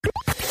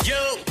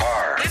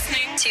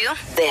to.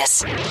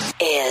 This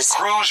is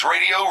Cruise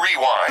Radio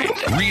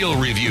Rewind. Real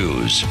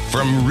reviews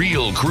from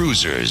real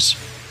cruisers.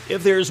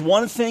 If there's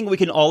one thing we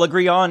can all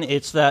agree on,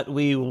 it's that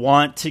we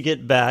want to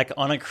get back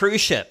on a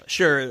cruise ship.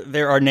 Sure,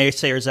 there are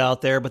naysayers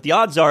out there, but the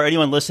odds are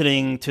anyone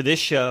listening to this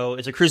show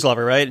is a cruise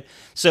lover, right?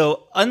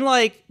 So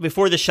unlike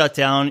before the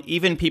shutdown,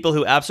 even people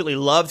who absolutely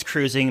loved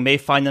cruising may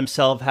find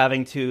themselves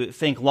having to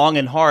think long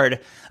and hard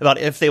about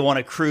if they want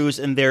to cruise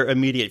in their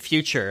immediate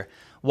future.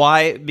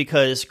 Why?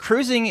 Because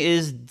cruising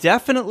is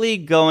definitely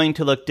going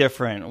to look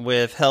different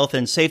with health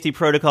and safety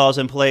protocols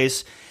in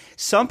place.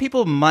 Some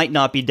people might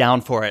not be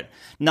down for it.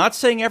 Not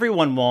saying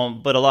everyone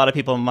won't, but a lot of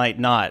people might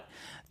not.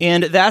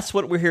 And that's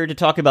what we're here to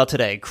talk about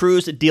today.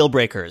 Cruise deal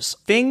breakers.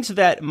 Things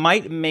that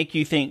might make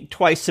you think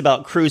twice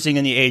about cruising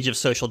in the age of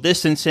social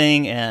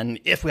distancing and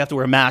if we have to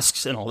wear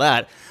masks and all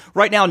that.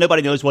 Right now,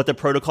 nobody knows what the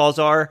protocols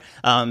are.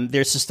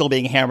 They're still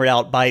being hammered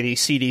out by the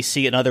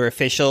CDC and other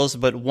officials.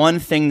 But one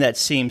thing that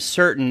seems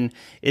certain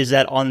is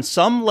that on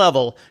some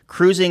level,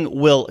 cruising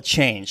will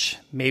change.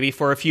 Maybe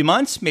for a few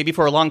months, maybe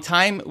for a long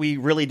time. We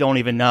really don't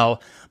even know.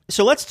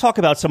 So let's talk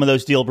about some of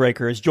those deal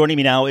breakers. Joining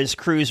me now is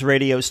Cruise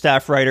Radio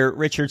staff writer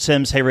Richard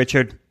Sims. Hey,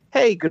 Richard.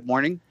 Hey, good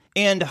morning.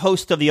 And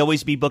host of the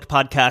Always Be Booked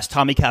podcast,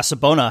 Tommy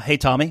Casabona. Hey,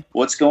 Tommy.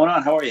 What's going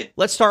on? How are you?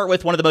 Let's start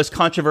with one of the most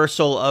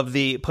controversial of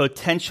the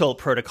potential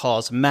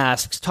protocols,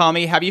 masks.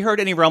 Tommy, have you heard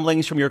any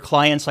rumblings from your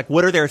clients? Like,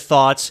 what are their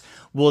thoughts?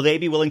 Will they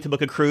be willing to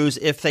book a cruise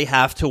if they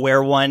have to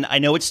wear one? I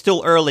know it's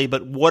still early,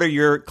 but what are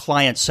your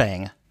clients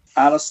saying?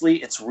 Honestly,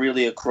 it's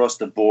really across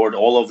the board,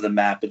 all over the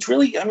map. It's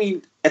really, I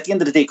mean, at the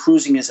end of the day,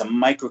 cruising is a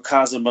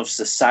microcosm of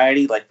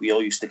society. Like we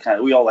all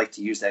like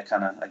to use that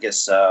kind of, I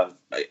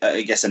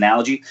guess,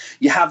 analogy.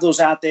 You have those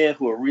out there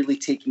who are really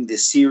taking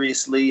this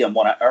seriously and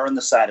want to err on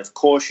the side of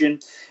caution.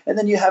 And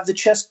then you have the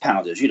chest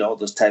pounders,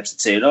 those types that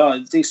say, oh,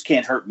 this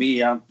can't hurt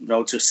me.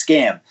 It's a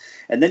scam.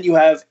 And then you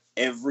have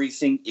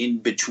everything in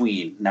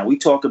between. Now, we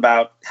talk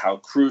about how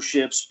cruise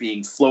ships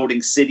being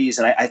floating cities.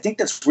 And I think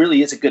that's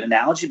really is a good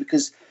analogy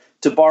because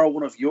to borrow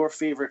one of your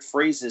favorite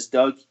phrases,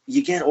 Doug,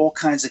 you get all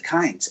kinds of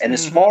kinds. And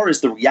as far as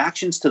the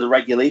reactions to the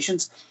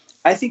regulations,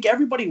 I think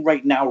everybody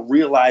right now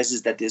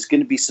realizes that there's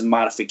going to be some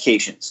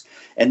modifications.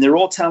 And they're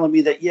all telling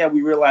me that, yeah,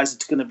 we realize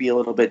it's going to be a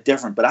little bit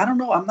different. But I don't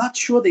know. I'm not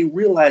sure they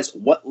realize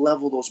what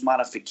level those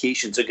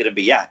modifications are going to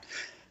be at.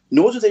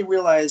 Nor do they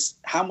realize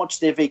how much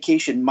their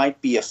vacation might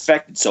be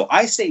affected. So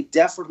I say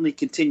definitely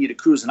continue to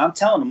cruise. And I'm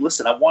telling them,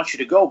 listen, I want you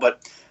to go,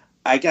 but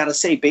I got to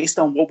say, based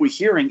on what we're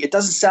hearing, it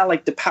doesn't sound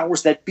like the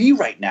powers that be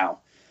right now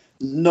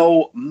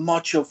know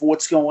much of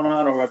what's going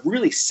on or have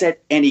really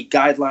set any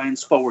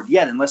guidelines forward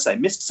yet, unless I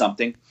missed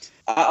something.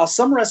 I'll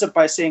summarize it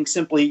by saying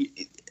simply,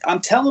 I'm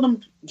telling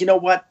them, you know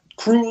what,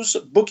 cruise,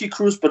 book your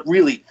cruise, but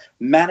really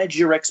manage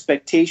your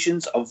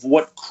expectations of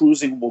what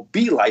cruising will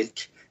be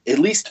like, at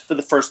least for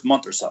the first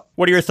month or so.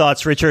 What are your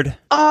thoughts, Richard?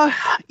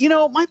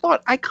 My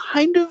thought, I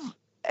kind of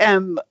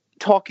am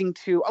talking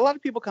to a lot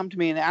of people come to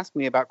me and ask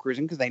me about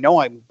cruising because they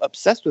know I'm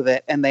obsessed with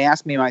it. And they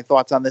ask me my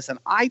thoughts on this. And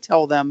I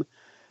tell them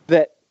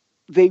that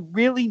they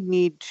really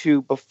need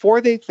to,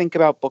 before they think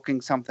about booking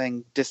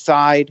something,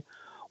 decide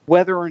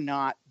whether or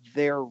not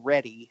they're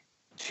ready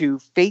to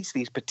face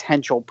these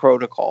potential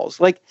protocols.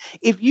 Like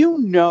if you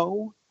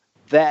know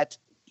that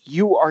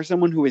you are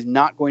someone who is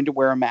not going to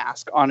wear a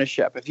mask on a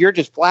ship, if you're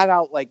just flat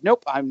out like,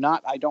 nope, I'm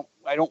not, I don't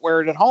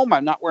wear it at home.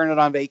 I'm not wearing it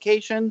on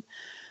vacation.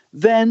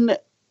 Then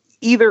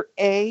either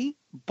A,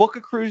 book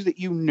a cruise that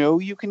you know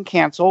you can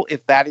cancel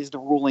if that is the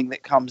ruling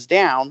that comes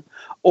down,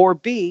 or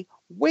B,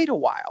 wait a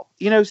while,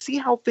 see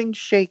how things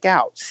shake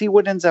out, see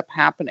what ends up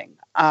happening.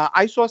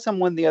 I saw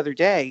someone the other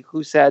day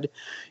who said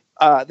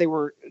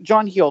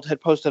John Heald had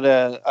posted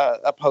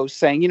a post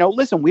saying,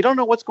 listen, we don't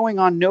know what's going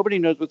on. Nobody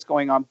knows what's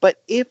going on.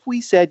 But if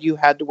we said you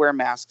had to wear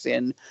masks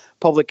in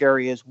public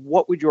areas,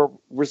 what would your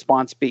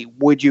response be?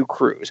 Would you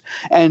cruise?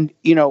 And,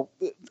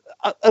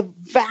 a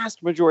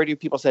vast majority of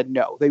people said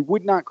no, they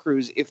would not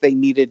cruise if they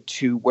needed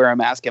to wear a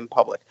mask in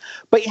public.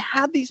 But you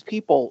had these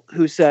people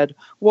who said,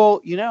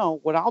 well,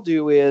 what I'll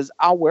do is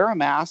I'll wear a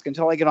mask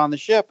until I get on the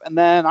ship, and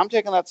then I'm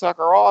taking that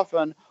sucker off,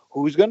 and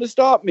who's going to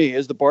stop me?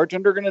 Is the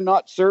bartender going to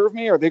not serve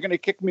me? Are they going to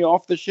kick me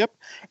off the ship?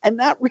 And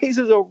that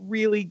raises a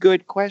really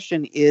good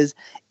question, is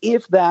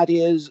if that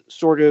is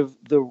sort of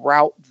the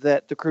route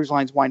that the cruise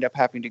lines wind up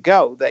having to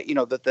go, that,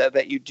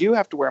 that you do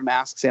have to wear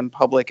masks in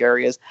public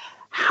areas,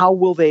 how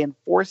will they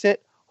enforce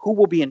it? Who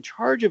will be in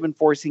charge of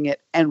enforcing it?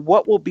 And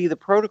what will be the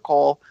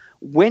protocol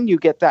when you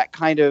get that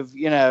kind of,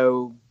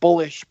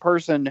 bullish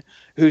person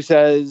who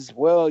says,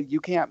 well, you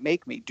can't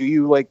make me? Do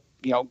you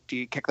do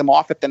you kick them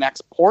off at the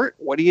next port?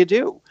 What do you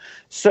do?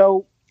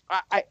 So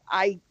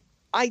I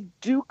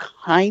do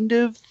kind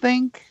of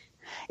think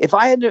if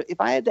I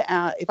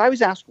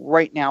was asked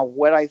right now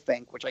what I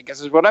think, which I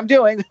guess is what I'm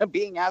doing,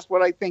 being asked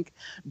what I think,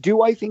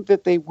 do I think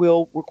that they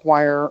will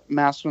require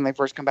masks when they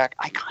first come back?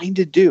 I kind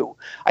of do.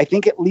 I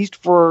think at least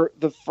for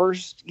the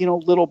first,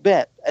 little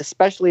bit,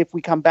 especially if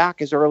we come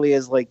back as early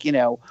as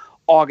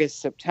August,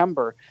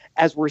 September,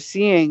 as we're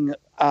seeing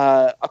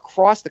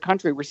across the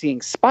country, we're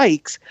seeing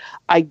spikes.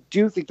 I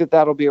do think that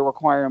that'll be a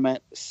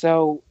requirement.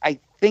 So I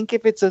think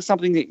if it's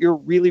something that you're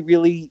really,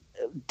 really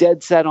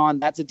dead set on,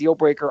 that's a deal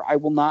breaker, I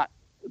will not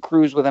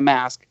cruise with a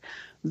mask,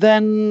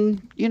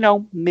 then,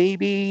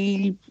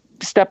 maybe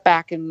step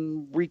back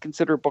and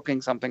reconsider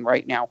booking something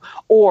right now,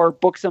 or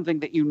book something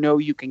that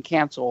you can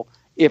cancel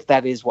if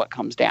that is what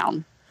comes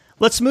down.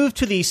 Let's move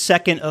to the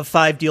second of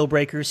 5 deal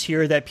breakers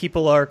here that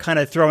people are kind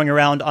of throwing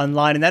around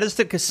online, and that is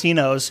the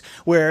casinos,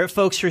 where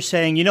folks are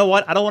saying, you know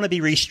what, I don't want to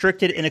be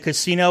restricted in a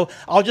casino.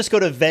 I'll just go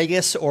to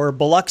Vegas or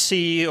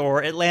Biloxi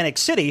or Atlantic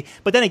City.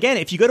 But then again,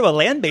 if you go to a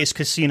land-based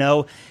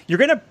casino, you're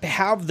going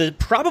to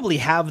probably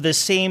have the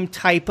same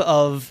type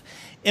of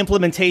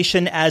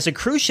implementation as a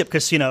cruise ship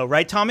casino,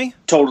 right, Tommy?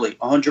 Totally,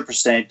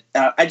 100%.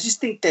 I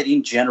just think that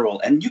in general,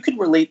 and you can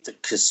relate the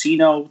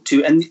casino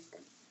to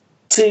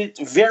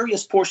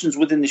various portions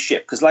within the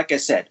ship, because like I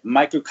said,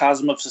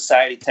 microcosm of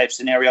society type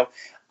scenario,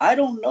 I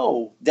don't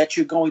know that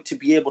you're going to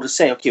be able to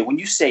say, okay, when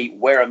you say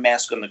wear a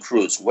mask on the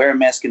cruise, wear a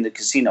mask in the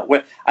casino,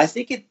 I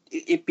think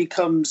it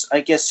becomes, I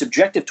guess,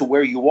 subjective to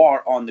where you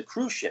are on the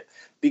cruise ship,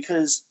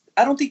 because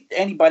I don't think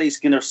anybody's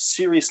going to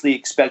seriously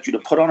expect you to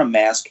put on a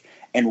mask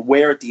and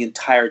wear it the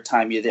entire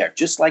time you're there.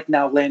 Just like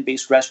now,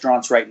 land-based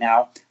restaurants right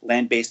now,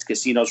 land-based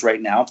casinos right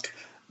now,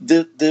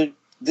 the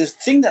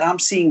thing that I'm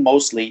seeing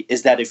mostly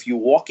is that if you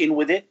walk in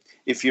with it,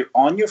 if you're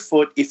on your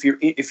foot, if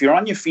you're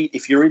on your feet,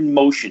 if you're in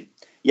motion,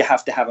 you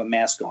have to have a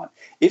mask on.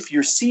 If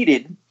you're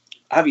seated,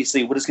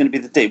 obviously, what is going to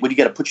be the thing? You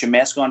got to put your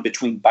mask on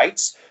between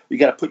bites? You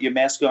got to put your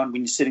mask on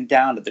when you're sitting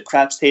down at the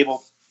craps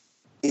table?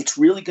 It's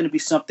really going to be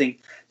something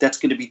that's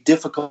going to be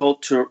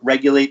difficult to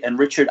regulate. And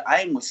Richard,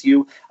 I am with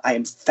you. I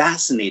am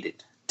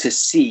fascinated to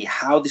see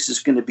how this is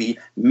going to be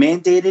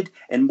mandated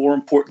and, more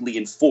importantly,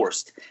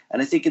 enforced.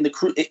 And I think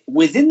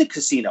within the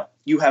casino,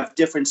 you have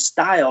different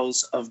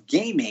styles of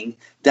gaming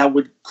that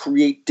would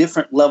create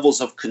different levels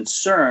of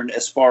concern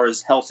as far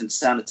as health and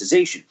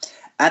sanitization.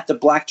 At the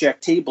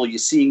blackjack table, you're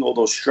seeing all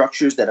those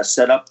structures that are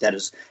set up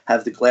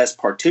have the glass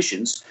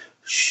partitions.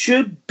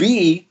 Should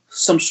be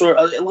some sort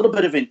of a little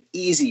bit of an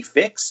easy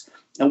fix.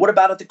 And what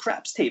about at the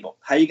craps table?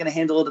 How are you going to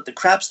handle it at the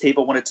craps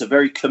table when it's a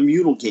very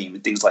communal game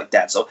and things like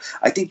that? So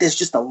I think there's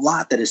just a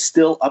lot that is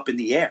still up in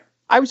the air.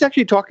 I was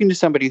actually talking to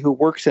somebody who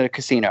works at a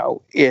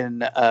casino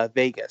in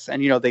Vegas,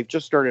 and they've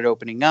just started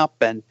opening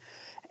up,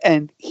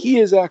 and he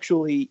is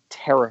actually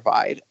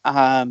terrified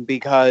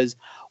because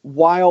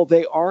while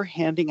they are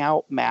handing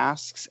out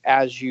masks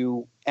as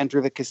you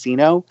enter the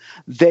casino,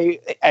 they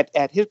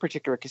at his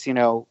particular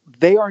casino,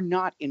 they are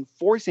not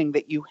enforcing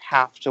that you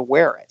have to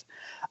wear it.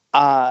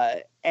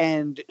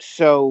 And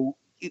so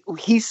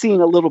he's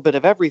seeing a little bit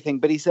of everything,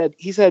 but he said,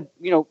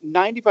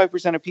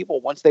 95% of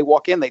people, once they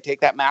walk in, they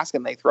take that mask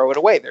and they throw it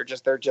away. They're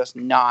just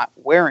not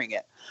wearing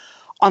it.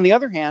 On the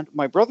other hand,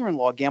 my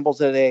brother-in-law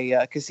gambles at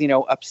a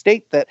casino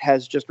upstate that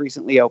has just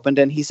recently opened,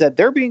 and he said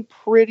they're being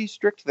pretty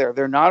strict there.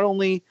 They're not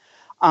only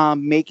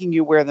making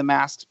you wear the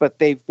masks, but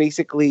they've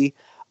basically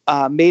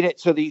made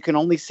it so that you can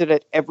only sit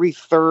at every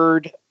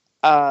third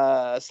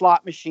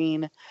slot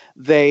machine.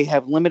 They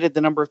have limited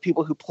the number of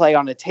people who play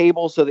on a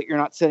table so that you're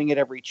not sitting at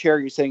every chair,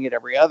 you're sitting at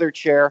every other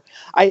chair.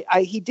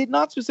 He did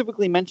not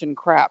specifically mention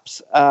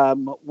craps,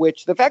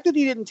 which the fact that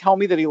he didn't tell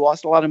me that he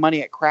lost a lot of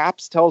money at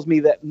craps tells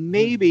me that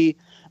maybe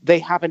they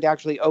haven't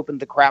actually opened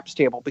the craps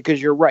table, because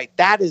you're right.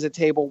 That is a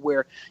table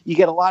where you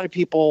get a lot of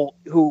people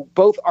who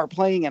both are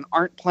playing and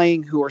aren't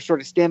playing, who are sort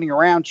of standing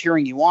around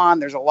cheering you on.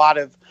 There's a lot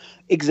of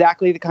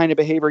exactly the kind of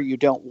behavior you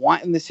don't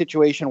want in this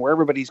situation, where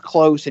everybody's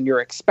close and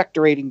you're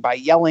expectorating by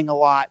yelling a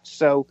lot.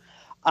 So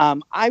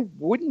I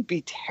wouldn't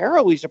be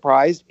terribly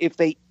surprised if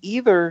they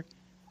either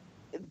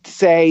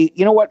say,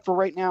 you know what, for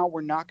right now,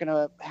 we're not going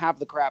to have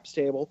the craps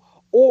table,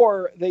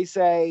 or they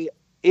say,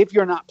 if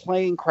you're not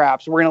playing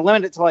craps, we're going to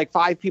limit it to like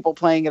 5 people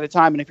playing at a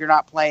time. And if you're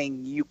not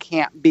playing, you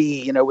can't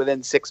be,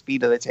 within 6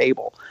 feet of the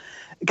table.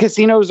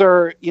 Casinos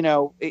are,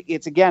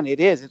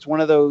 it's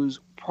one of those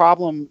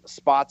problem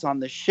spots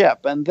on the ship.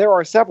 And there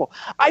are several.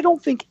 I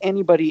don't think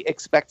anybody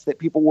expects that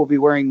people will be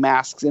wearing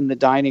masks in the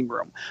dining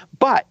room.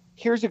 But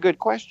here's a good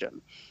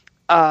question.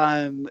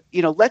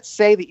 Let's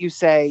say that you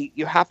say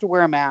you have to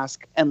wear a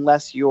mask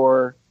unless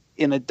you're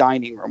in a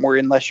dining room or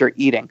unless you're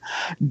eating.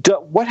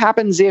 What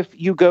happens if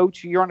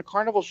you're on a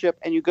Carnival ship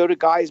and you go to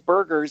Guy's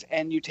Burgers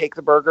and you take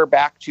the burger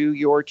back to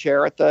your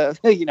chair at the,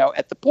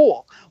 at the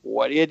pool?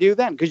 What do you do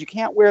then? Because you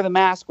can't wear the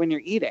mask when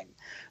you're eating.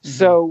 Mm-hmm.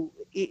 So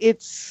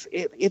it's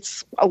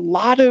a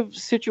lot of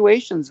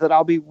situations that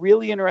I'll be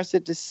really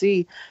interested to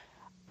see,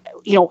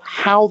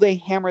 how they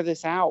hammer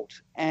this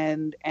out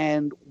and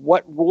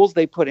what rules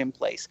they put in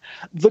place.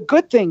 The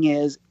good thing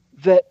is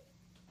that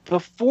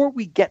before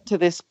we get to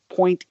this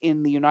point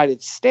in the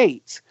United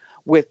States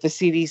with the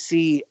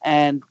CDC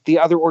and the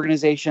other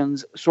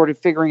organizations sort of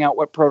figuring out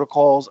what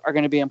protocols are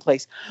going to be in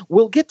place,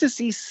 we'll get to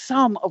see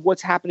some of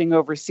what's happening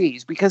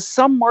overseas, because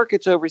some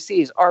markets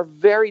overseas are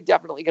very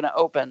definitely going to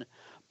open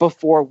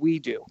before we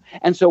do.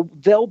 And so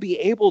they'll be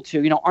able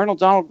to, Arnold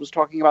Donald was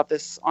talking about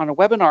this on a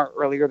webinar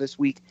earlier this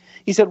week.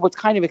 He said what's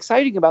kind of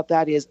exciting about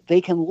that is they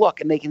can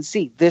look and they can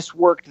see this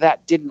worked,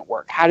 that didn't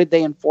work. How did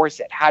they enforce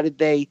it? How did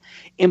they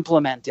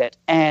implement it?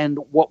 And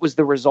what was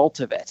the result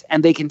of it?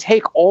 And they can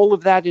take all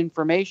of that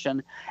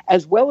information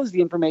as well as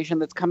the information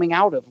that's coming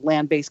out of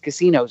land-based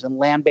casinos and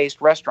land-based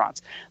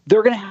restaurants.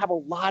 They're going to have a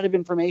lot of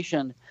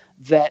information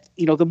that,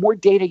 the more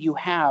data you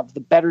have, the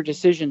better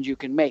decisions you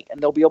can make.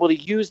 And they'll be able to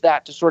use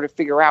that to sort of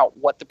figure out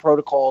what the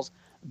protocols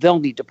they'll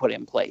need to put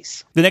in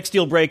place. The next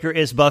deal breaker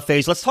is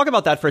buffets. Let's talk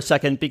about that for a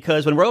second,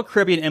 because when Royal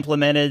Caribbean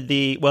implemented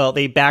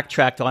they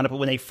backtracked on it, but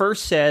when they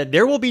first said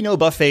there will be no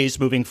buffets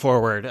moving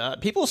forward,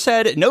 people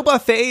said no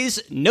buffets,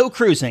 no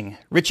cruising.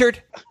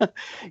 Richard?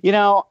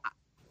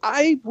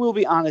 I will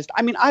be honest.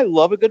 I mean, I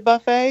love a good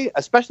buffet,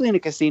 especially in a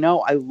casino.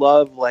 I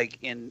love, like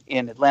in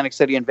Atlantic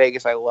City and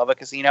Vegas, I love a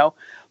casino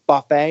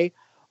buffet.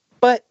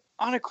 But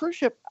on a cruise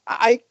ship,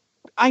 I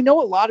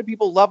know a lot of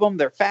people love them.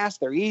 They're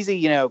fast, they're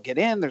easy, get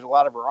in. There's a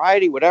lot of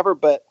variety, whatever.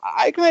 But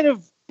I kind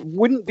of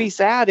wouldn't be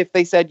sad if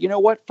they said, you know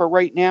what, for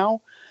right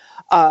now,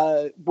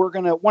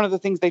 one of the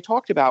things they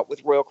talked about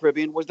with Royal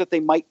Caribbean was that they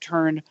might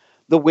turn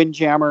the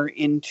Windjammer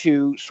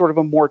into sort of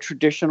a more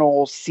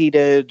traditional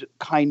seated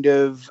kind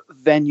of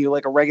venue,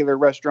 like a regular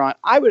restaurant.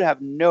 I would have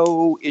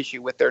no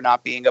issue with there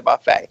not being a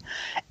buffet.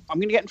 I'm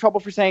going to get in trouble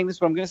for saying this,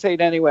 but I'm going to say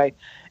it anyway.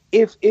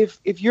 If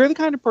you're the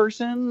kind of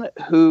person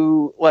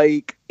who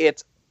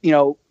it's,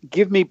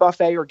 give me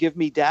buffet or give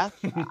me death,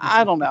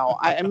 I don't know.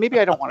 And maybe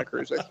I don't want to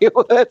cruise with you.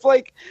 It's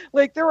like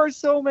there are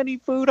so many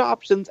food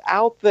options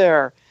out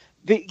there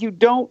that you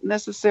don't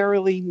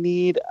necessarily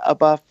need a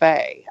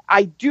buffet.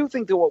 I do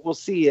think that what we'll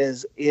see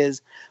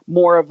is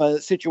more of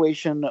a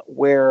situation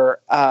where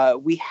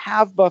we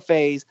have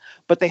buffets,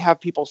 but they have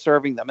people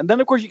serving them. And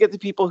then, of course, you get the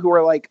people who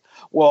are like,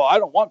 well, I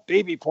don't want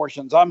baby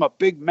portions. I'm a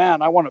big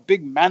man. I want a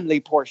big manly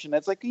portion.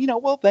 It's like,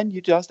 well, then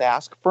you just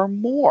ask for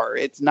more.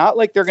 It's not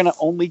like they're going to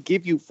only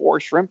give you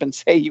 4 shrimp and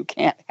say you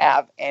can't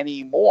have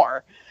any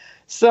more.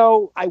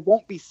 So I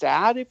won't be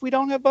sad if we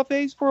don't have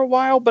buffets for a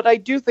while, but I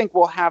do think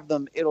we'll have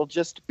them. It'll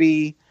just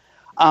be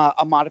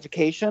a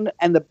modification.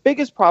 And the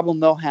biggest problem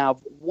they'll have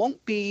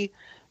won't be,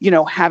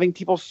 having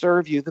people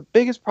serve you. The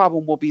biggest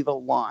problem will be the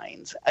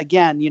lines.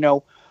 Again,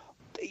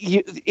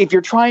 if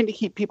you're trying to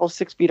keep people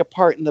 6 feet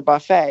apart in the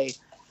buffet,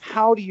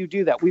 how do you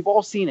do that? We've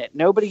all seen it.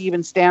 Nobody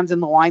even stands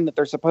in the line that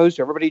they're supposed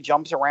to. Everybody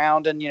jumps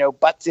around and,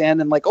 butts in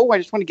and like, oh, I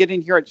just want to get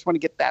in here. I just want to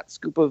get that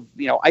scoop of,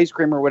 ice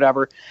cream or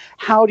whatever.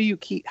 How do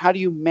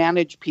you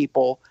manage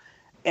people?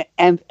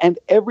 And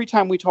every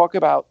time we talk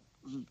about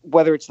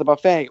whether it's the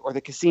buffet or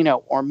the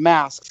casino or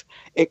masks,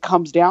 it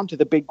comes down to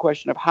the big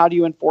question of how do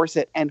you enforce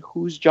it and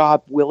whose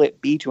job will it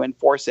be to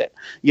enforce it?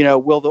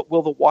 Will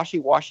the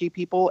washy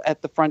people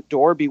at the front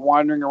door be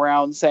wandering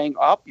around saying,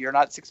 oh, you're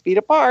not 6 feet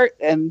apart?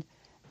 And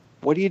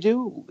what do you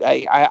do?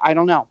 I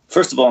don't know.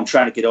 First of all, I'm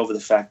trying to get over the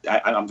fact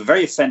I'm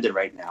very offended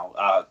right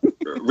now.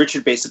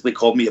 Richard basically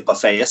called me a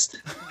buffetist,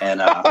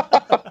 and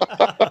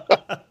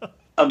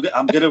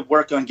I'm going to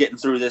work on getting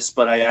through this,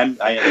 but I am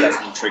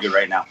definitely triggered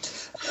right now.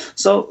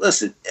 So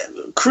listen,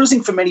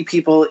 cruising for many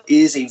people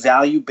is a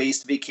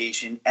value-based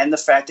vacation, and the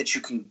fact that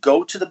you can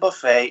go to the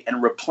buffet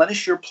and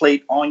replenish your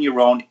plate on your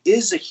own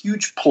is a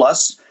huge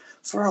plus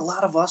for a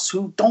lot of us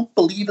who don't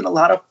believe in a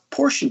lot of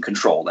portion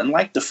control and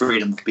like the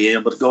freedom of being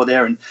able to go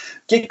there and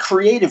get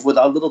creative with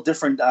our little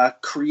different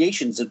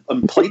creations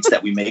and plates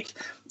that we make.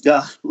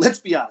 Let's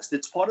be honest,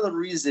 it's part of the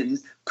reason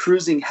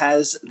cruising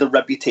has the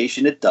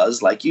reputation it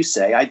does. Like you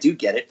say, I do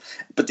get it,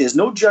 but there's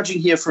no judging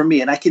here for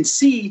me. And I can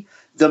see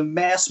the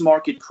mass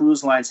market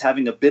cruise lines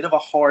having a bit of a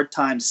hard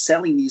time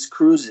selling these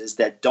cruises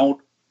that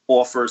don't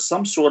offer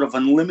some sort of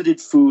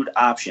unlimited food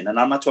option. And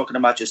I'm not talking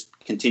about just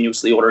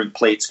continuously ordering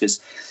plates because,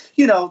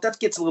 that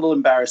gets a little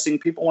embarrassing.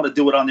 People want to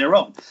do it on their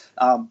own.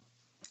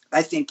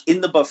 I think in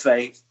the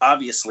buffet,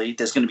 obviously,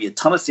 there's going to be a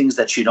ton of things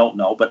that you don't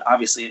know. But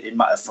obviously,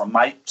 from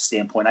my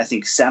standpoint, I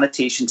think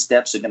sanitation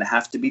steps are going to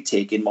have to be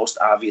taken. Most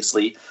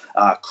obviously,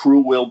 crew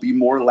will be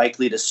more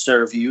likely to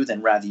serve you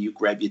than rather you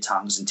grab your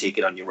tongs and take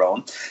it on your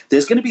own.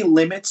 There's going to be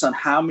limits on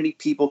how many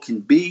people can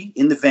be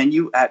in the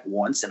venue at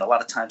once. And a lot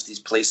of times these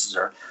places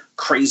are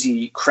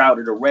crazy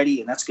crowded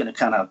already, and that's going to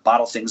kind of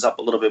bottle things up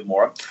a little bit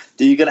more.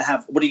 You're going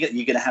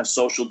to have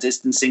social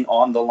distancing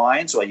on the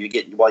lines while you're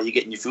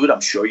getting your food. I'm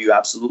sure you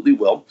absolutely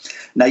will.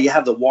 Now you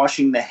have the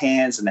washing the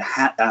hands and the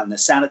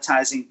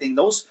sanitizing thing.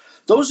 Those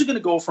are going to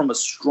go from a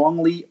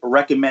strongly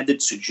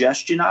recommended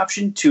suggestion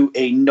option to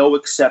a no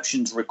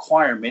exceptions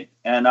requirement.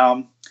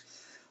 And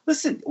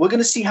listen, we're going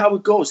to see how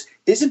it goes.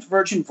 Isn't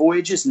Virgin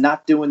Voyages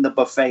not doing the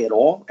buffet at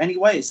all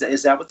anyway? Is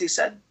that what they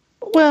said?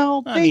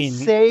 Well, they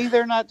say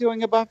they're not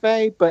doing a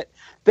buffet, but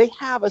they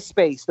have a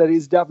space that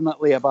is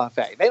definitely a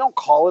buffet. They don't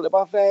call it a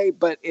buffet,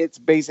 but it's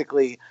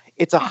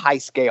a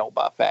high-scale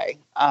buffet.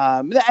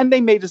 And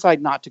they may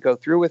decide not to go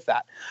through with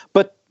that.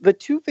 But the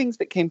two things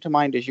that came to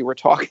mind as you were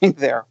talking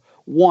there,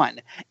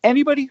 One,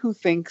 anybody who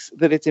thinks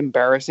that it's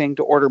embarrassing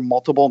to order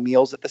multiple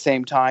meals at the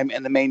same time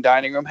in the main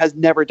dining room has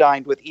never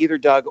dined with either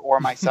Doug or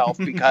myself,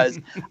 because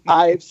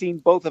I've seen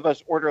both of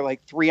us order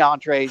like 3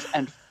 entrees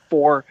and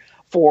four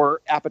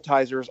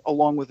appetizers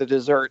along with a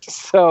dessert.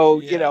 So,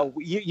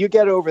 you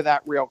get over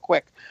that real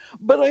quick.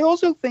 But I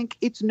also think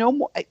it's no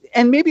more,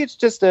 and maybe it's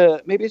just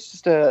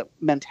a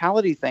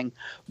mentality thing,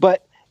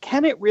 but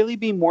can it really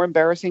be more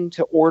embarrassing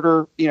to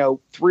order,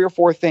 3 or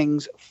 4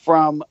 things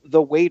from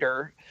the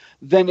waiter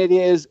than it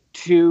is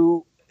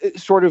to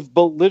sort of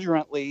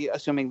belligerently,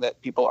 assuming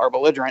that people are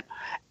belligerent,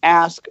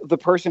 ask the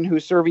person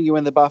who's serving you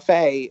in the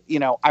buffet,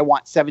 I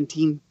want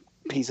 17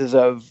 pieces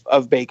of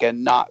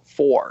bacon, not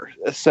 4.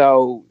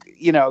 So,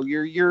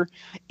 you're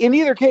in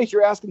either case,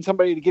 you're asking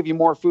somebody to give you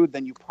more food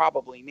than you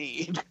probably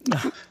need.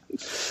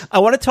 I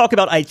want to talk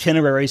about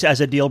itineraries as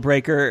a deal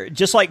breaker.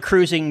 Just like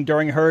cruising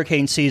during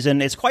hurricane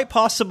season, it's quite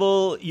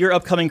possible your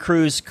upcoming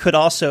cruise could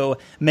also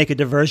make a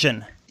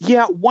diversion.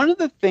 Yeah, one of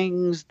the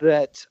things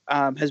that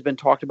has been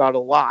talked about a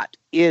lot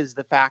is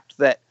the fact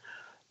that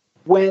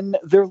when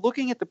they're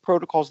looking at the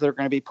protocols that are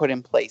going to be put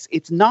in place,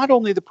 it's not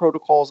only the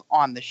protocols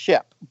on the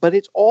ship, but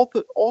it's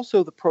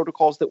also the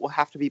protocols that will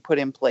have to be put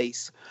in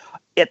place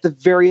at the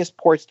various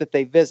ports that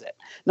they visit.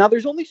 Now,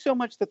 there's only so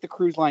much that the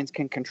cruise lines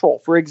can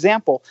control. For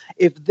example,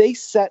 if they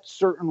set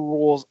certain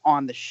rules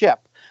on the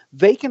ship,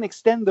 they can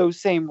extend those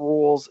same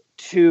rules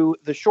to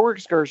the shore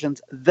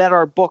excursions that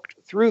are booked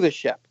through the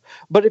ship.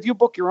 But if you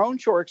book your own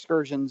shore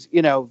excursions,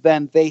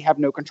 then they have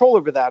no control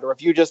over that. Or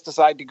if you just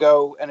decide to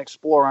go and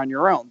explore on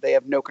your own, they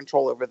have no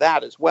control over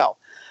that as well.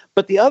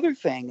 But the other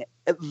thing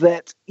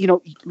that,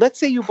 let's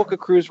say you book a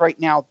cruise right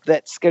now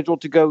that's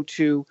scheduled to go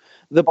to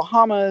the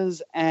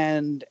Bahamas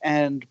and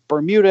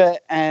Bermuda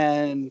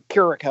and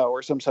Curacao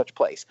or some such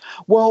place.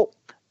 Well,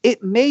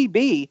 it may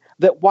be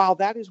that while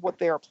that is what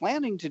they are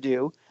planning to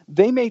do,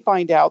 they may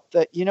find out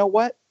that,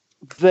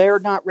 they're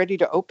not ready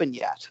to open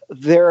yet.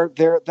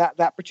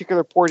 That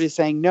particular port is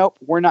saying, nope,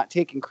 we're not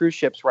taking cruise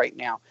ships right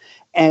now.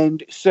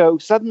 And so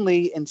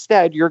suddenly,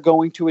 instead, you're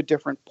going to a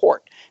different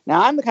port.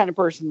 Now, I'm the kind of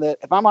person that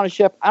if I'm on a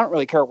ship, I don't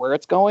really care where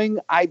it's going.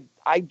 I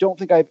don't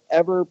think I've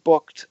ever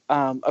booked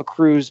a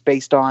cruise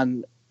based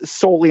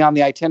solely on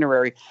the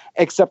itinerary,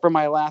 except for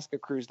my Alaska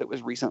cruise that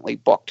was recently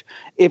booked.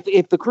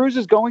 If the cruise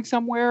is going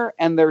somewhere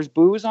and there's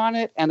booze on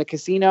it and a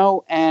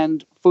casino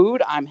and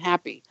food, I'm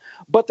happy.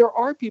 But there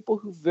are people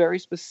who very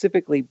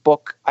specifically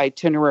book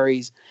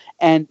itineraries.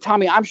 And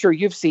Tommy, I'm sure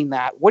you've seen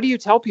that. What do you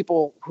tell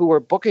people who are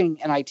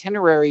booking an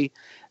itinerary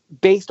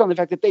based on the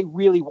fact that they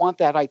really want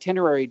that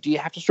itinerary? Do you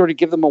have to sort of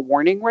give them a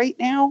warning right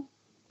now?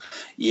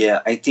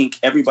 Yeah, I think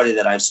everybody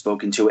that I've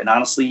spoken to, and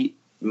honestly,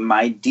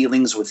 my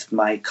dealings with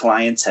my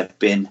clients have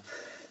been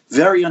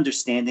very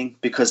understanding,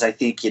 because I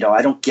think,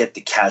 I don't get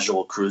the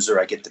casual cruiser.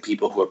 I get the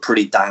people who are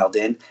pretty dialed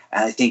in.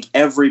 And I think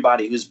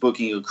everybody who's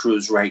booking a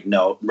cruise right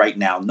now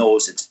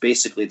knows it's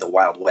basically the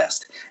Wild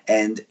West.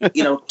 And,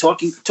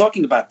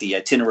 talking about the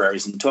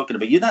itineraries and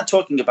you're not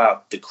talking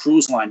about the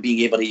cruise line being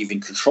able to even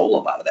control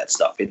a lot of that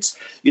stuff.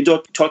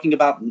 You're talking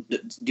about,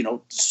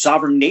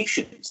 sovereign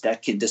nations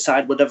that can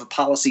decide whatever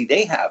policy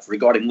they have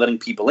regarding letting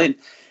people in.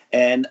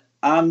 And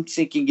I'm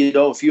thinking,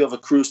 if you have a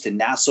cruise to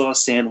Nassau,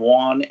 San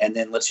Juan, and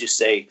then let's just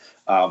say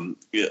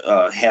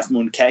Half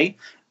Moon Cay,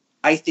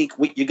 I think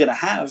what you're going to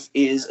have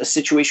is a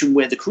situation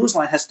where the cruise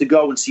line has to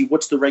go and see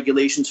what's the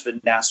regulations for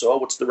Nassau,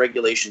 what's the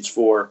regulations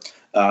for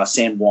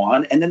San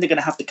Juan, and then they're going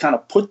to have to kind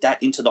of put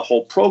that into the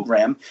whole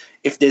program.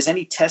 If there's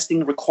any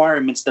testing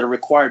requirements that are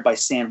required by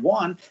San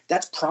Juan,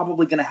 that's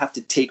probably going to have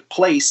to take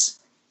place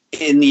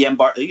in the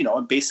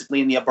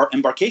basically in the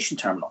embarkation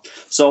terminal.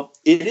 So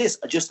it is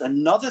just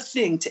another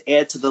thing to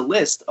add to the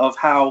list of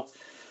how,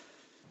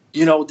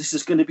 this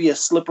is going to be a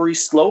slippery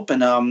slope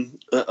and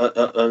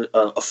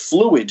a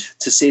fluid,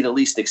 to say the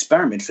least,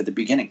 experiment for the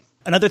beginning.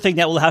 Another thing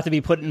that will have to be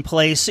put in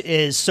place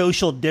is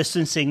social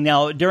distancing.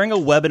 Now, during a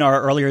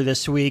webinar earlier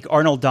this week,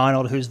 Arnold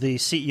Donald, who's the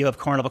CEO of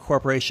Carnival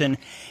Corporation,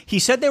 he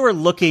said they were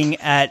looking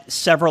at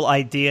several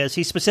ideas.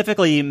 He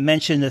specifically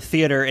mentioned the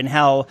theater and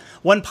how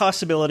one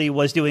possibility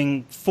was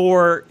doing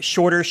 4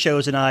 shorter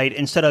shows a night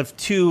instead of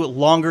 2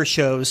 longer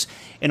shows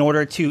in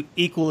order to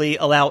equally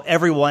allow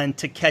everyone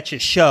to catch a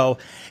show.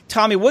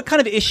 Tommy, what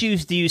kind of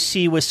issues do you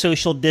see with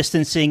social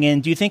distancing,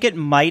 and do you think it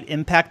might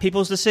impact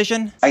people's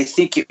decision? I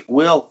think it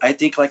will. I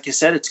think, like you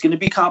said, it's going to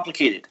be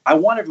complicated. I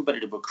want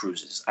everybody to book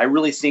cruises. I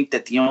really think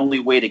that the only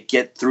way to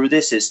get through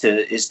this is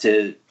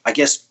to I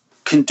guess,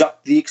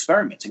 conduct the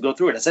experiments and go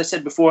through it. As I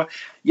said before,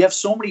 you have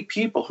so many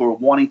people who are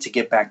wanting to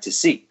get back to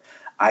sea.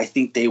 I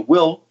think they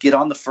will get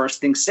on the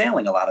first thing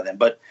sailing, a lot of them,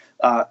 but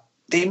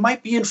they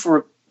might be in for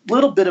a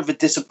little bit of a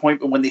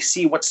disappointment when they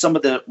see what some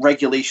of the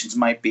regulations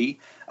might be.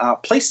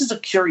 Places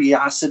of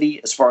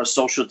curiosity as far as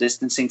social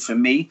distancing for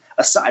me,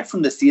 aside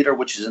from the theater,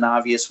 which is an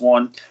obvious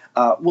one,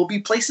 will be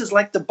places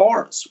like the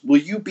bars. Will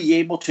you be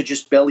able to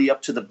just belly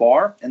up to the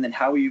bar? And then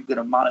how are you going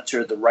to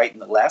monitor the right and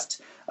the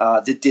left?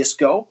 The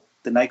disco?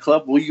 the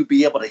nightclub? Will you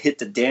be able to hit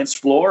the dance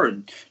floor?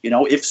 And,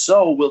 if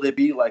so, will there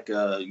be like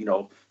a,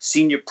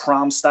 senior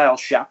prom style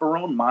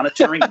chaperone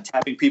monitoring and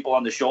tapping people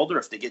on the shoulder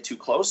if they get too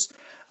close?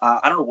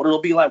 I don't know what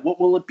it'll be like. What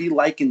will it be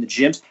like in the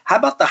gyms? How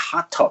about the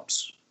hot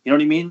tubs? You know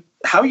what I mean?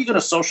 How are you going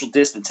to social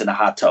distance in a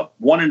hot tub?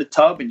 One in the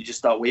tub and you just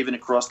start waving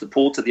across the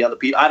pool to the other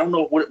people? I don't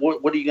know. What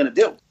are you going to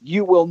do?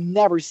 You will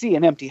never see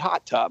an empty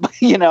hot tub.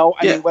 I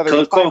mean, whether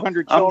it's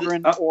 500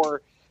 children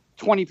or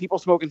 20 people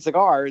smoking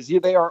cigars,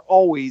 they are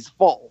always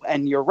full.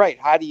 And you're right.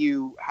 How do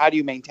you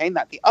maintain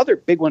that? The other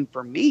big one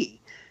for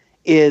me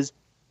is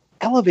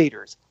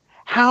elevators.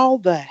 How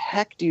the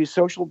heck do you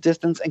social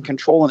distance and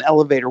control an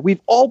elevator?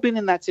 We've all been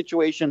in that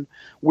situation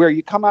where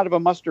you come out of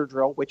a muster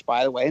drill, which,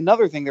 by the way,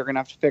 another thing they're going to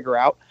have to figure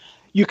out.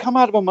 You come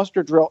out of a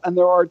muster drill and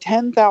there are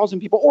 10,000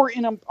 people, or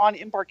on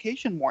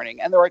embarkation morning,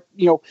 and there are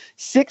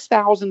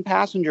 6,000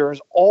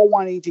 passengers all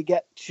wanting to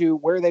get to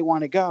where they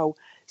want to go,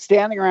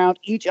 standing around.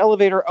 Each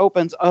elevator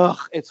opens. Ugh,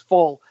 it's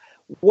full.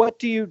 What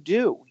do?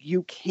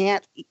 You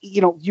can't.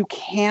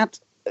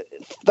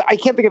 I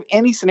can't think of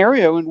any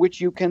scenario in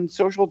which you can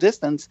social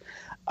distance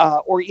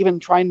or even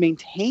try and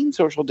maintain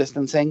social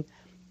distancing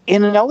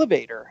in an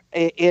elevator.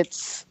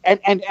 It's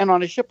and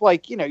on a ship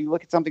like, you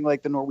look at something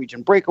like the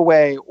Norwegian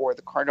Breakaway or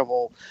the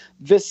Carnival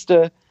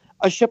Vista,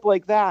 a ship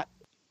like that,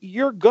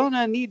 you're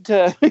gonna need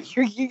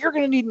you're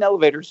gonna need an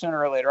elevator sooner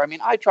or later. I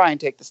mean, I try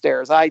and take the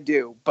stairs, I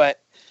do,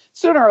 but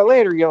sooner or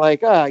later you're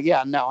like,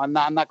 I'm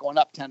not going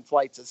up 10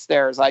 flights of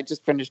stairs. I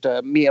just finished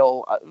a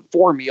meal,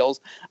 4 meals.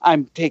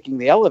 I'm taking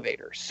the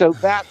elevator. So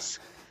that's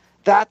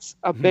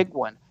a big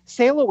one.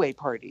 Sail away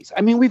parties.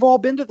 I mean, we've all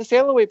been to the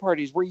sail away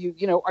parties where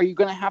are you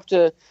going to have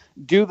to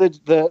do the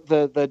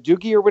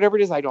doogie or whatever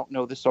it is? I don't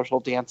know the social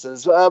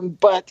dances.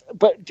 But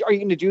are you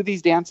going to do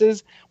these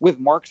dances with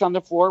marks on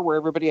the floor where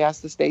everybody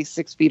has to stay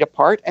 6 feet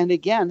apart? And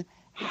again,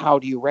 how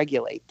do you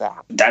regulate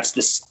that? That's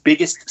the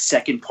biggest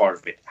second part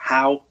of it.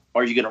 How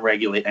are you going to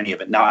regulate any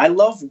of it? Now, I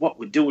love what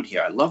we're doing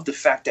here. I love the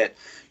fact that,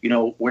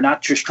 we're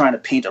not just trying to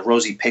paint a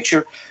rosy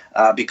picture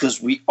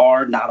because we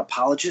are not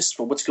apologists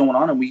for what's going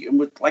on.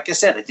 And like I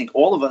said, I think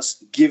all of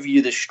us give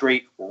you the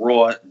straight,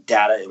 raw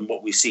data and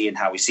what we see and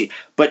how we see.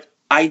 But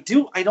I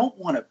don't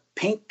want to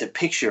paint the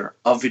picture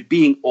of it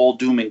being all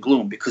doom and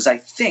gloom, because I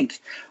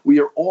think we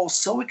are all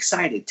so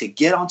excited to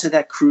get onto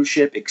that cruise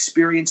ship,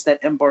 experience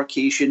that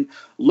embarkation,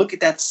 look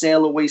at that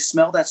sail away,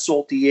 smell that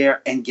salty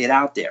air, and get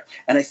out there.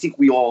 And I think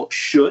we all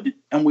should,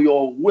 and we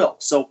all will.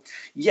 So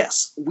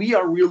yes, we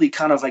are really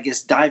kind of, I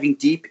guess, diving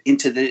deep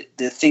into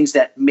the things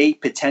that may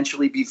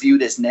potentially be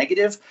viewed as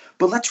negative,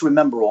 but let's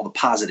remember all the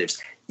positives.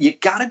 You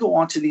got to go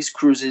onto these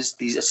cruises,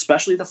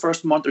 especially the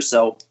first month or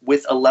so,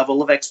 with a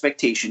level of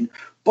expectation.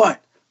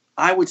 But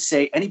I would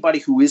say anybody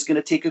who is going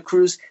to take a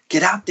cruise,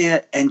 get out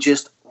there and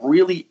just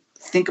really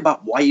think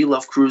about why you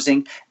love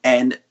cruising.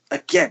 And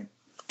again,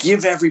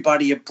 give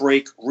everybody a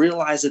break,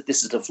 realize that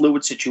this is a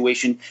fluid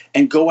situation,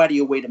 and go out of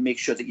your way to make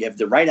sure that you have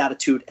the right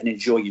attitude and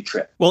enjoy your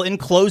trip. Well, in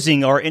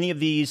closing, are any of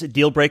these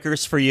deal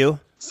breakers for you?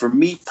 For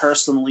me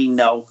personally,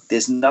 no.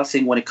 There's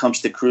nothing when it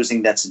comes to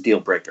cruising that's a deal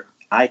breaker.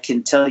 I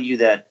can tell you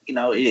that, it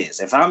is.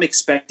 If I'm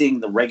expecting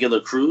the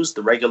regular cruise,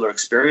 the regular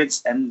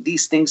experience, and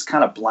these things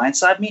kind of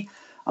blindside me,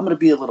 I'm going to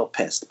be a little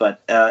pissed.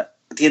 But at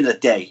the end of the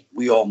day,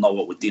 we all know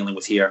what we're dealing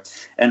with here.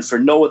 And for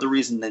no other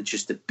reason than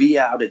just to be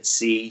out at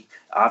sea,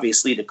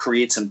 obviously to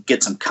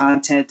get some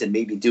content and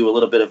maybe do a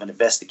little bit of an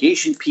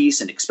investigation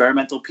piece, an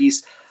experimental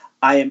piece,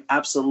 I am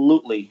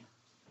absolutely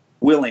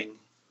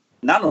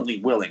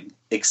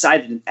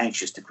excited and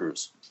anxious to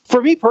cruise.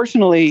 For me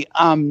personally,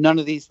 none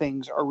of these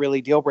things are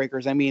really deal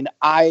breakers. I mean,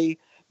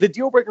 the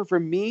deal breaker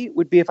for me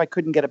would be if I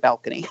couldn't get a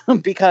balcony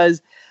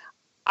because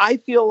I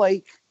feel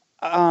like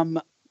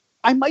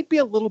I might be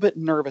a little bit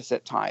nervous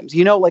at times.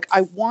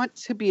 I want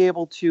to be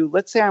able to,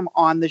 let's say I'm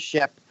on the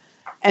ship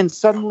and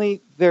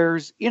suddenly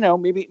there's,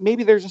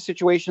 maybe there's a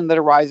situation that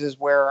arises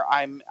where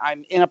I'm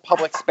in a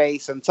public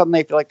space and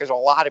suddenly I feel like there's a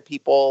lot of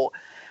people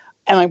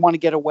and I want to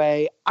get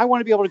away. I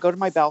want to be able to go to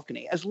my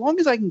balcony. As long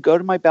as I can go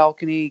to my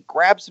balcony,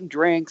 grab some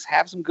drinks,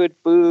 have some good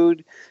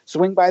food,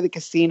 swing by the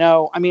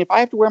casino. I mean, if I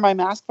have to wear my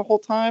mask the whole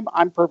time,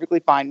 I'm perfectly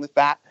fine with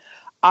that.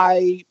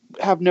 I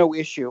have no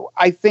issue.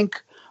 I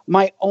think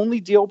my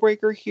only deal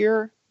breaker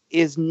here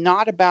is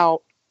not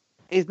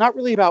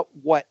really about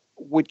what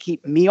would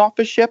keep me off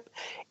a ship.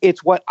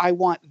 It's what I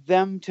want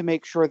them to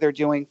make sure they're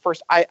doing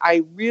first.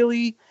 I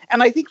really,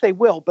 and I think they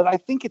will, but I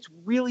think it's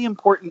really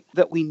important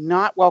that we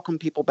not welcome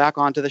people back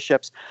onto the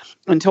ships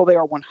until they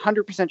are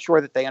 100% sure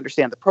that they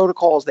understand the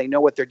protocols, they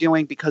know what they're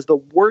doing, because the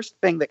worst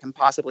thing that can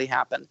possibly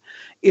happen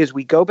is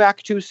we go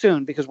back too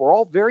soon, because we're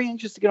all very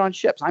anxious to get on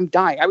ships. I'm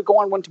dying. I would go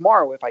on one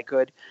tomorrow if I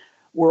could.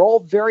 We're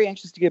all very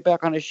anxious to get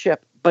back on a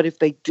ship, but if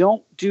they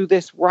don't do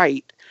this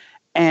right,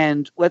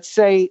 and let's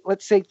say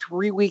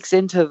 3 weeks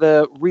into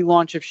the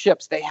relaunch of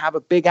ships, they have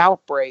a big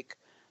outbreak,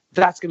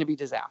 that's going to be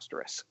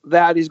disastrous.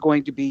 That is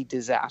going to be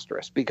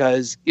disastrous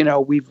because,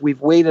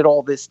 we've waited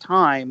all this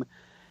time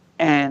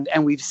and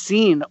we've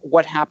seen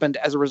what happened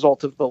as a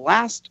result of the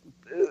last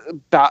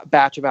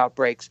batch of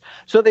outbreaks.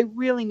 So they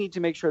really need to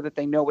make sure that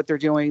they know what they're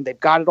doing. They've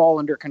got it all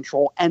under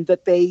control, and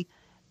that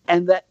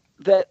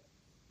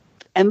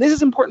this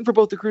is important for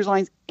both the cruise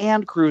lines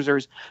and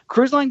cruisers.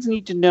 Cruise lines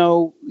need to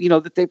know,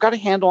 that they've got a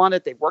handle on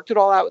it. They've worked it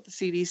all out with the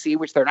CDC,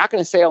 which they're not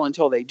going to sail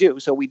until they do.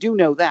 So we do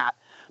know that.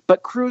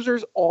 But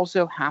cruisers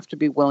also have to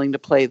be willing to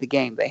play the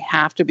game. They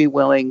have to be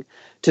willing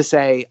to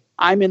say,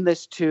 I'm in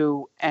this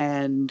too,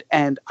 and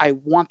I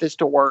want this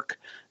to work.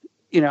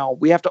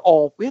 We have to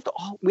all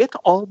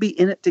be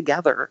in it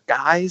together,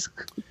 guys.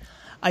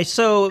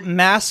 So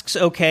masks,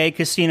 okay.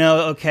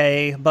 Casino,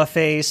 okay.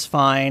 Buffets,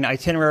 fine.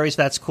 Itineraries,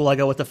 that's cool. I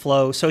go with the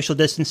flow. Social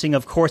distancing,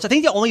 of course. I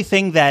think the only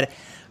thing that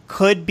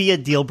could be a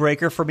deal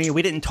breaker for me,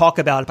 we didn't talk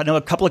about it, but I know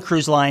a couple of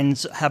cruise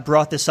lines have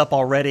brought this up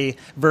already,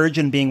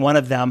 Virgin being one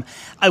of them.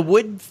 I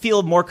would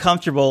feel more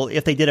comfortable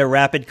if they did a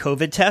rapid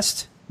COVID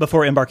test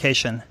before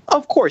embarkation.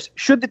 Of course,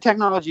 should the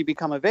technology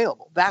become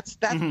available. That's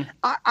mm-hmm.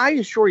 I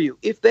assure you,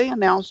 if they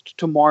announced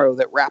tomorrow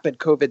that rapid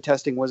COVID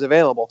testing was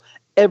available,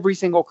 every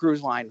single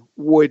cruise line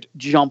would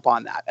jump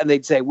on that, and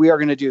they'd say, we are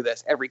going to do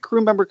this. Every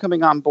crew member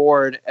coming on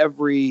board,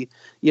 every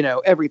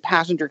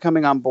passenger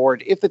coming on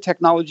board, if the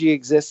technology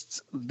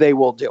exists, they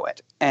will do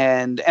it.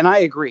 And I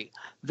agree.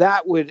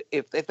 That would,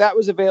 if that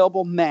was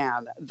available,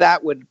 man,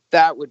 that would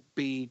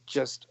be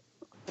just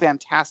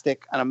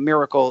fantastic and a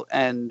miracle.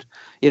 And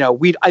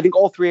I think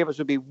all three of us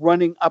would be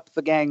running up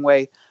the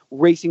gangway,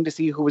 racing to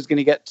see who was going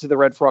to get to the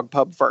Red Frog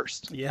pub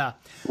first. Yeah,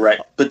 right.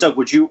 But Doug,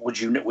 would you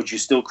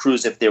still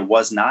cruise if there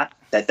was not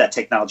that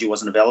technology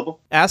wasn't available?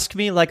 Ask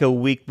me like a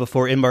week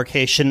before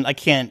embarkation. I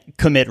can't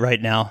commit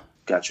right now.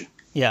 Gotcha.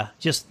 Yeah,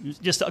 just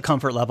a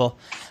comfort level.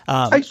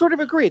 I sort of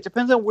agree. It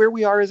depends on where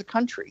we are as a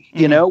country.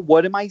 Mm-hmm.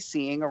 What am I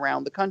seeing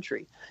around the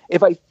country?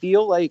 If I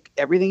feel like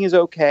everything is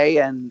okay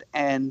and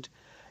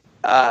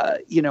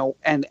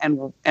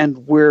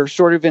we're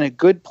sort of in a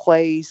good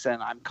place,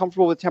 and I'm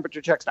comfortable with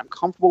temperature checks, and I'm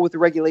comfortable with the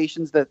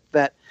regulations that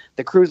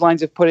the cruise lines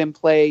have put in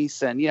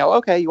place, and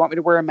okay, you want me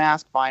to wear a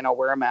mask? Fine, I'll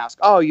wear a mask.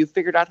 Oh, you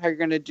figured out how you're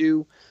going to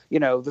do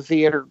the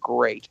theater?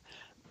 Great.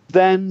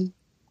 Then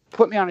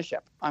put me on a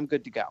ship. I'm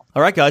good to go.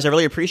 All right, guys, I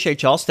really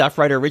appreciate y'all. Staff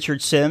writer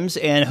Richard Sims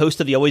and host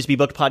of the Always Be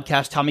Booked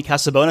podcast, Tommy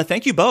Casabona.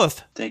 Thank you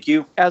both. Thank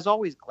you. As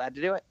always, glad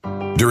to do it.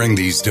 During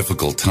these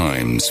difficult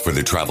times for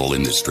the travel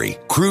industry,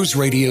 Cruise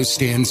Radio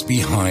stands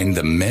behind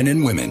the men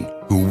and women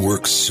who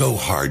work so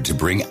hard to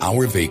bring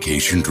our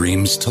vacation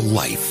dreams to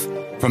life.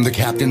 From the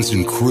captains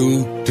and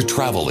crew to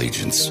travel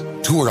agents,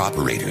 tour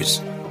operators,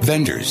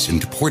 vendors,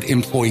 and port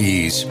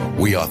employees,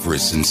 we offer a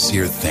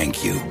sincere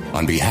thank you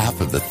on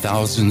behalf of the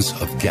thousands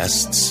of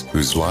guests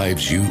whose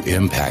lives you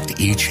impact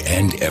each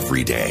and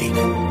every day.